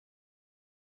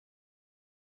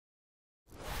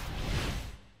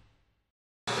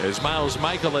as Miles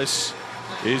Michaelis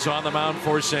is on the mound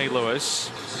for St.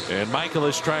 Louis. And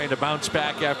Michaelis trying to bounce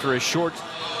back after a short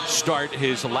start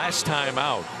his last time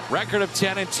out. Record of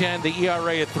 10-10, the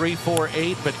ERA at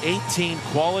 3.48, but 18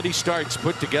 quality starts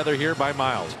put together here by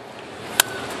Miles.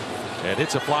 And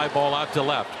hits a fly ball out to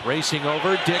left. Racing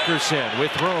over, Dickerson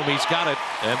with room. He's got it,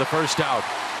 and the first out.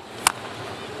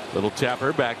 Little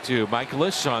tapper back to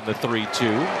Michaelis on the 3-2.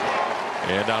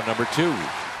 And out number 2.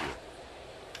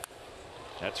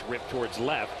 That's ripped towards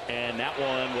left, and that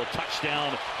one will touch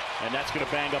down, and that's going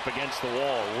to bang up against the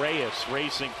wall. Reyes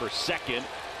racing for second,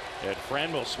 and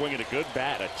Friend will swing at a good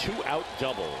bat. A 2-out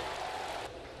double.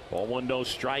 Ball 1, no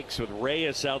strikes with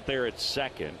Reyes out there at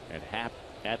second, and Happ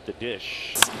at the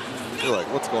dish. You're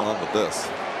like, what's going on with this?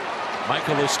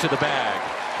 Michaelis to the bag,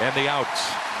 and the out.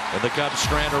 And the Cubs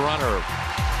strand a runner.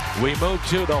 We move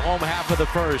to the home half of the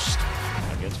first.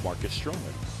 Against Marcus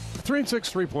Stroman.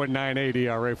 3-6, 3.98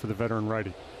 ERA for the veteran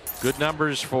righty. Good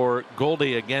numbers for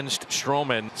Goldie against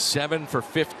Stroman. 7 for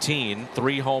 15,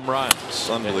 3 home runs.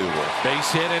 Unbelievable.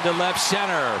 Base hit into left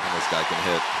center. And this guy can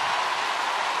hit.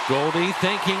 Goldie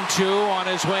thinking 2 on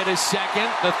his way to second.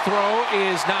 The throw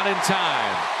is not in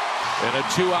time. And a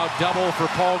 2-out double for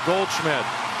Paul Goldschmidt.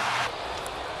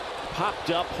 Popped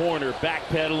up, Horner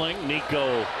backpedaling.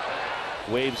 Nico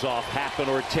waves off Happ, and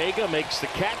Ortega makes the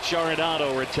catch.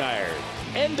 Arenado retired.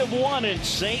 End of 1 in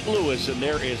St. Louis, and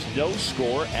there is no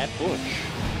score at Busch.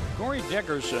 Corey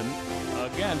Dickerson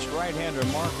against right-hander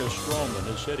Marcus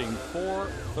Stroman is hitting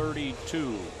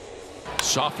 .432.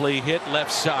 Softly hit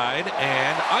left side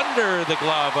and under the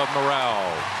glove of Morel.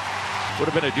 Would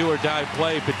have been a do-or-die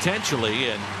play potentially,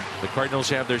 and the Cardinals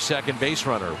have their second base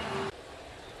runner.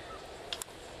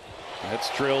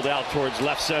 That's drilled out towards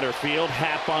left center field.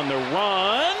 Happ on the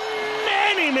run,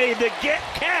 and he made the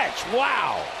catch.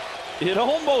 Wow. It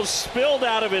almost spilled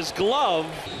out of his glove.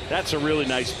 That's a really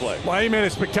nice play. Well, he made a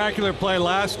spectacular play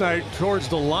last night towards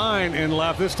the line and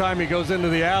left. This time he goes into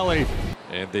the alley.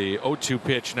 And the 0-2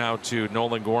 pitch now to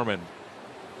Nolan Gorman.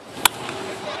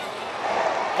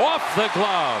 Off the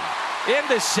glove,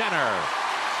 into center.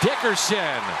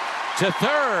 Dickerson to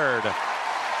third.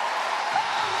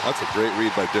 That's a great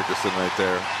read by Dickerson right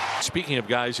there. Speaking of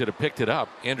guys that have picked it up,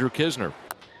 Andrew Kisner.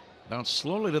 Now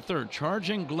slowly to third,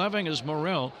 charging, gloving is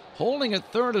Morel. Holding at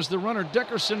third is the runner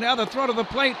Dickerson. Now the throw to the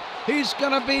plate. He's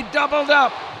going to be doubled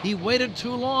up. He waited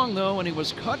too long, though, and he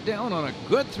was cut down on a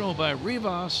good throw by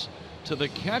Rivas to the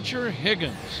catcher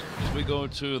Higgins. As we go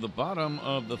to the bottom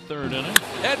of the third inning.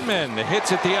 Edman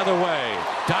hits it the other way.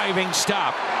 Diving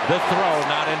stop. The throw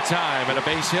not in time, and a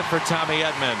base hit for Tommy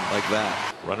Edman. Like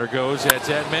that. Runner goes at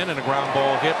Edman, and a ground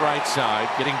ball hit right side.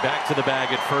 Getting back to the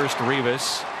bag at first,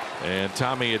 Rivas. And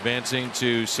Tommy advancing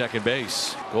to second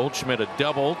base. Goldschmidt a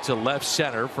double to left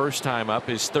center. First time up,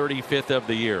 his 35th of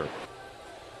the year.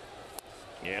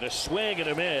 And a swing and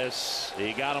a miss.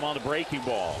 He got him on the breaking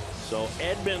ball. So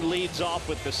Edman leads off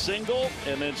with the single,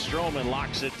 and then Stroman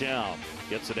locks it down.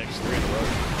 Gets the next 3 in a row.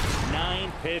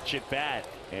 9-pitch at bat,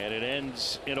 and it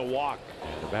ends in a walk.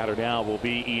 And the batter now will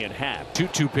be Ian Happ.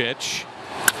 2-2 pitch.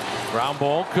 Ground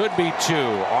ball could be 2.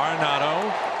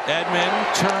 Arenado.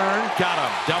 Edman turn, got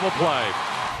him. Double play.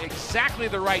 Exactly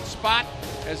the right spot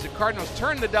as the Cardinals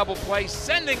turn the double play,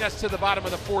 sending us to the bottom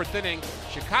of the 4th inning.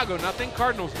 Chicago nothing,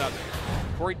 Cardinals nothing.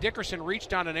 Corey Dickerson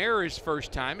reached on an error his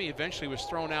first time. He eventually was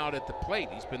thrown out at the plate.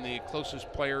 He's been the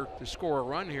closest player to score a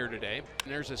run here today.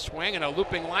 And there's a swing and a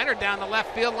looping liner down the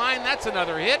left field line. That's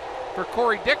another hit for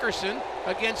Corey Dickerson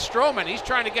against Stroman. He's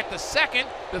trying to get the second.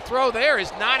 The throw there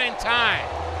is not in time.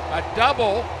 A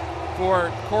double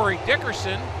for Corey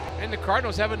Dickerson, and the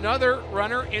Cardinals have another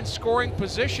runner in scoring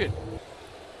position.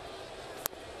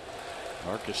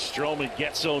 Marcus Stroman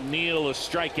gets O'Neill a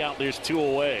strikeout. There's 2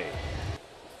 away.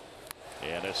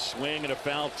 And a swing and a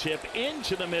foul tip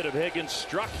into the mid of Higgins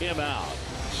struck him out.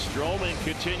 Stroman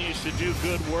continues to do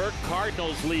good work.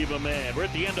 Cardinals leave him in. We're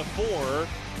at the end of 4. 0-0.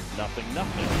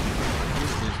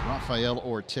 Here is Rafael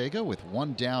Ortega with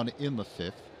 1 down in the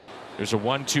 5th. There's a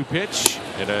 1-2 pitch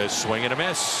and a swing and a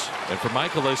miss. And for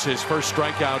Michaelis, his first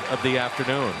strikeout of the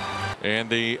afternoon. And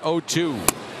the 0-2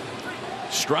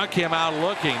 struck him out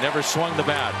looking, never swung the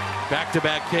bat.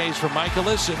 Back-to-back Ks for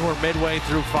Michaelis, and we're midway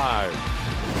through 5.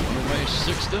 Underway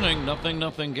 6th inning,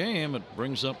 0-0 game. It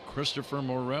brings up Christopher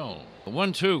Morel. The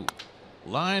 1-2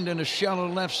 lined into shallow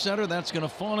left center. That's going to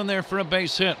fall in there for a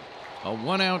base hit. A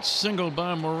 1-out single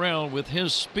by Morel with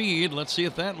his speed. Let's see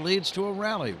if that leads to a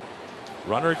rally.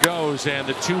 Runner goes, and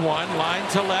the 2-1 line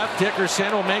to left.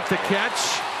 Dickerson will make the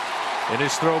catch, and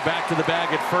his throw back to the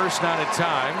bag at first, not in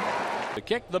time. The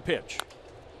kick, the pitch.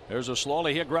 There's a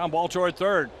slowly hit ground ball toward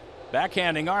third.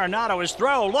 Backhanding Arenado, his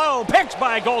throw low, picked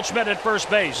by Goldschmidt at first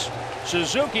base.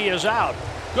 Suzuki is out.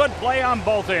 Good play on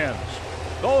both ends.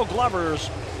 Gold Glovers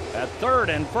at third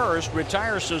and first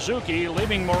retire Suzuki,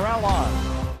 leaving Morel on.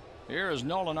 Here is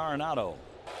Nolan Arenado.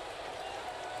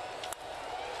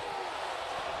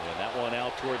 And that one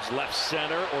out towards left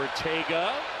center.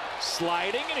 Ortega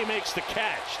sliding, and he makes the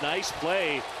catch. Nice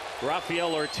play.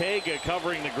 Rafael Ortega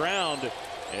covering the ground,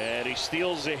 and he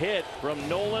steals a hit from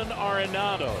Nolan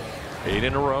Arenado. 8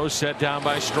 in a row set down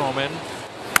by Stroman.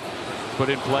 Put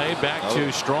in play, back to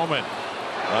Stroman.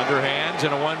 Underhands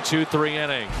in a 1-2-3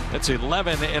 inning. That's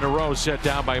 11 in a row set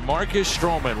down by Marcus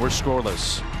Stroman. We're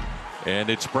scoreless.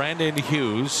 And it's Brandon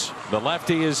Hughes. The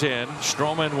lefty is in.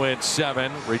 Stroman went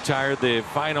 7, retired the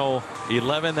final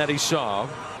 11 that he saw.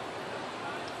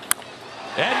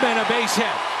 Edman a base hit.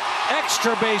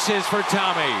 Extra bases for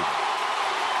Tommy.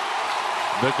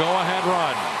 The go-ahead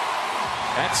run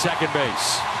at second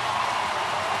base.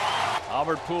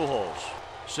 Albert Pujols,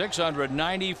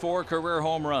 694 career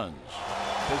home runs.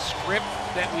 The script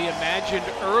that we imagined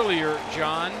earlier,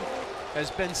 John, has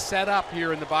been set up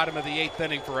here in the bottom of the 8th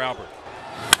inning for Albert.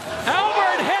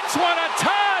 Albert hits one a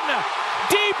ton.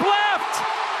 Deep left.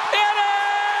 It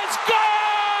is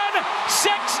gone.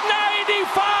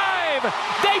 695.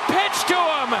 They pitch to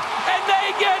him, and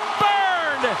they get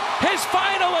burned. His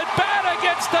final at bat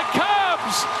against the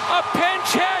Cubs. A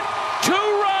pinch hit,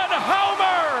 2-run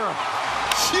homer.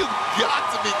 You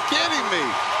got to be kidding me.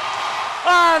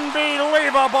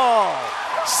 Unbelievable.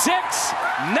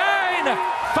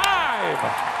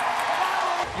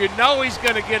 695. You know he's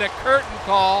going to get a curtain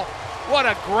call. What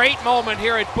a great moment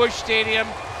here at Busch Stadium.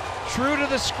 True to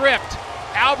the script,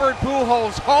 Albert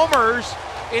Pujols homers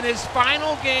in his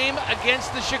final game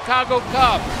against the Chicago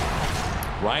Cubs.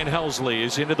 Ryan Helsley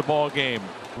is into the ball game.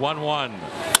 1-1.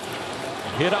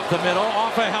 Hit up the middle,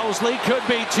 off of Helsley, could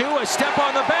be 2. A step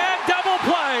on the bag, double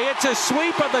play. It's a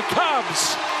sweep of the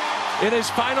Cubs. In his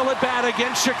final at bat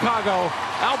against Chicago,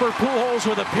 Albert Pujols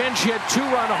with a pinch hit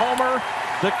 2-run homer.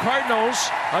 The Cardinals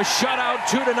a shutout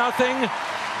 2-0.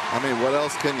 I mean, what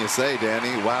else can you say,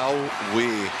 Danny? Wow,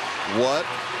 what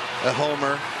a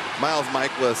homer. Miles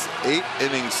Michaelis, 8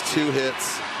 innings, 2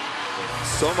 hits.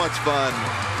 So much fun.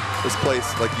 This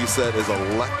place, like you said, is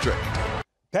electric.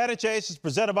 Pat and Chase is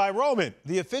presented by Roman,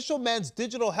 the official men's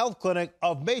digital health clinic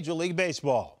of Major League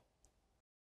Baseball.